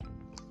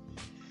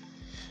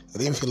I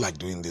didn't feel like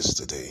doing this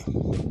today.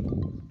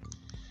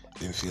 I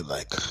didn't feel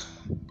like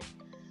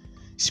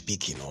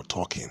speaking or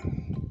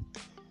talking. I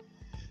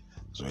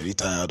was really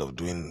tired of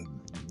doing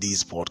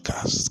these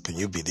podcasts. Can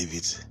you believe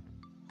it?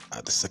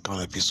 At the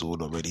second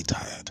episode, already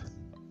tired.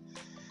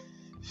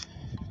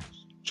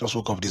 Just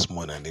woke up this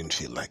morning and didn't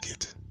feel like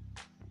it.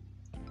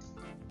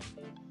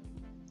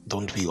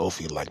 Don't we all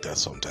feel like that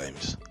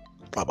sometimes?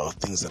 About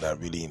things that are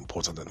really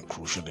important and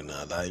crucial in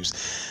our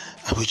lives,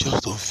 and we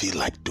just don't feel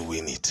like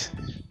doing it.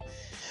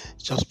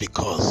 Just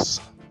because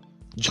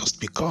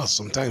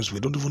sometimes we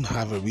don't even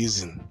have a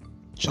reason.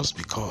 Just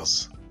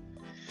because.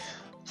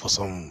 For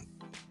some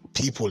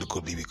people, it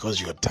could be because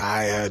you're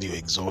tired, you're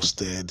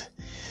exhausted,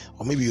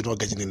 or maybe you're not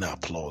getting any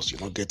applause,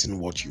 you're not getting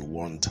what you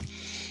want,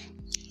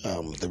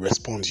 the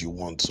response you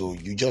want. So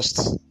you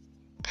just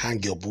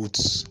hang your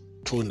boots,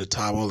 throw in the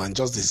towel, and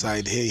just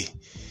decide, hey,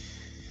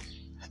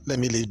 let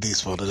me leave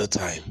this for another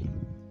time.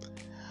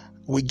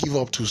 We give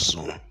up too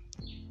soon.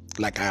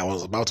 Like I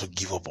was about to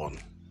give up on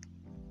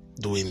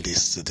doing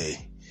this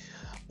today.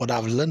 But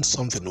I've learned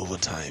something over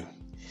time,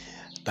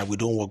 that we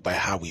don't work by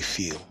how we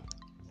feel,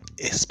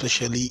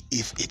 especially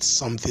if it's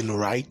something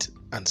right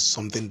and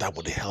something that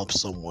would help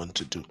someone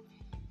to do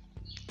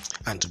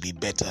and to be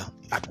better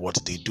at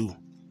what they do.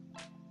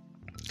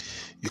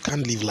 You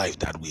can't live life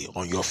that way,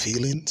 on your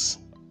feelings.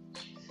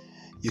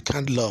 You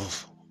can't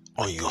love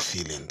on your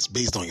feelings,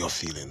 based on your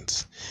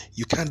feelings.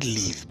 You can't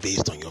live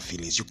based on your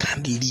feelings. You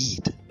can't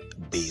lead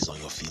based on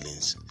your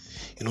feelings.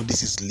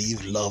 This is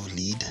live, love,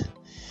 lead.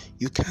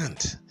 You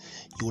can't.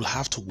 You will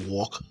have to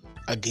walk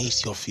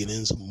against your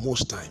feelings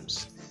most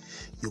times.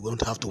 You're going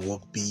to have to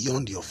walk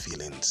beyond your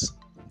feelings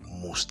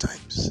most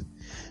times,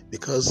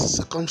 because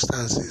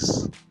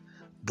circumstances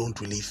don't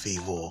really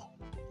favor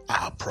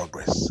our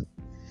progress.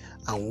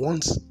 And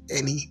once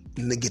any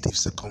negative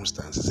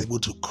circumstance is able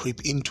to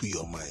creep into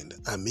your mind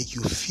and make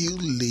you feel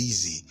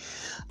lazy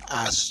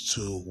as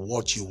to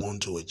what you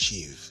want to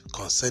achieve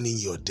concerning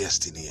your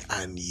destiny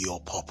and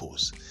your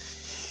purpose,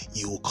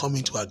 you will come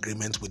into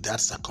agreement with that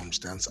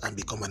circumstance and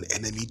become an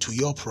enemy to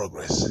your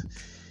progress.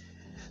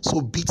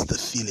 So beat the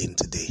feeling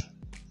today.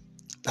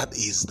 That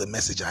is the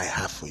message I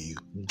have for you.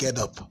 Get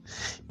up,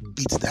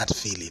 beat that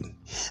feeling,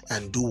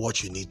 and do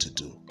what you need to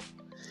do.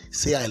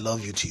 Say I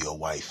love you to your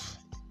wife,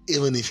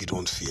 even if you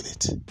don't feel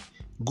it.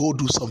 Go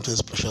do something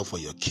special for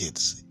your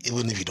kids,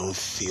 even if you don't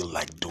feel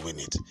like doing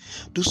it.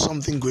 Do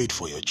something great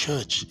for your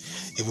church,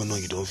 even though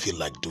you don't feel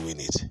like doing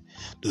it.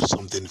 Do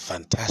something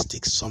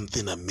fantastic,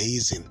 something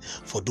amazing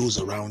for those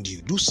around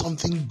you. Do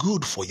something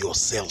good for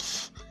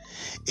yourself,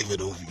 even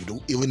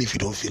if you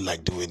don't feel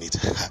like doing it.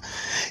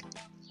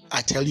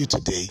 I tell you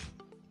today,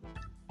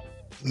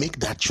 make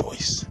that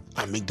choice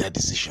and make that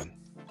decision.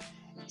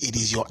 It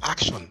is your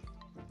action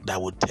that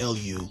will tell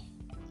you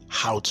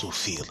how to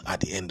feel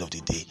at the end of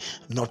the day,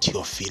 not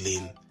your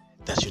feeling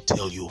that should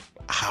tell you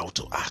how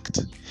to act.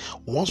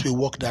 Once we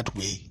walk that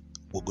way,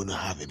 we're going to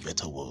have a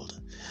better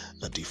world,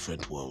 a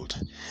different world,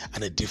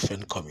 and a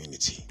different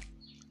community.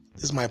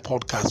 This is my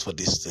podcast for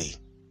this day.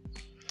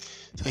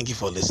 Thank you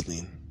for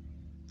listening.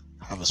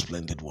 Have a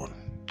splendid one.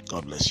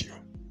 God bless you.